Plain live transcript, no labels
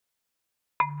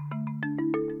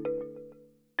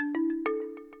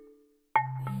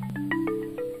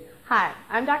Hi,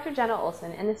 I'm Dr. Jenna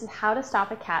Olson, and this is how to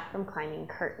stop a cat from climbing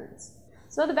curtains.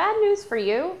 So the bad news for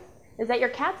you is that your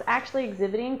cat's actually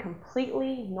exhibiting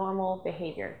completely normal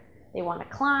behavior. They want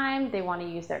to climb, they want to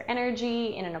use their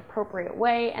energy in an appropriate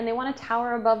way, and they want to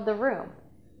tower above the room.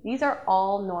 These are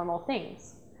all normal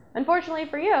things. Unfortunately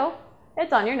for you,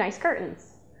 it's on your nice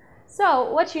curtains.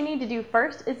 So what you need to do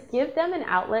first is give them an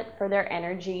outlet for their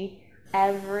energy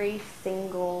every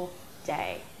single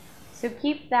day. So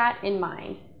keep that in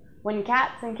mind. When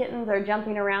cats and kittens are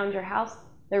jumping around your house,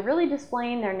 they're really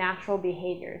displaying their natural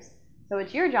behaviors. So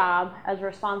it's your job as a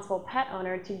responsible pet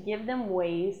owner to give them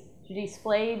ways to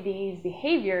display these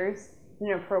behaviors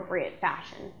in an appropriate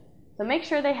fashion. So make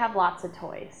sure they have lots of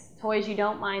toys you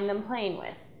don't mind them playing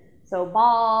with. So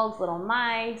balls, little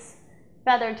mice,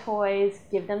 feather toys,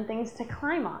 give them things to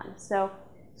climb on. So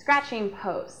scratching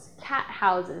posts, cat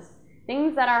houses,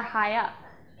 things that are high up.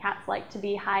 Cats like to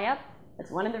be high up. That's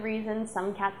one of the reasons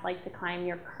some cats like to climb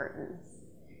your curtains.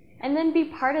 And then be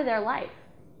part of their life.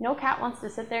 No cat wants to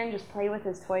sit there and just play with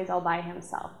his toys all by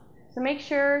himself. So make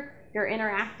sure you're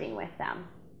interacting with them.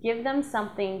 Give them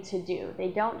something to do. They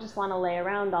don't just want to lay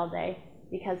around all day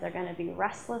because they're going to be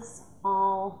restless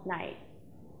all night.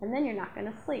 And then you're not going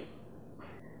to sleep.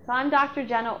 So I'm Dr.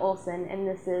 Jenna Olson, and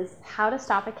this is how to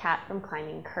stop a cat from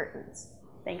climbing curtains.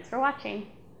 Thanks for watching.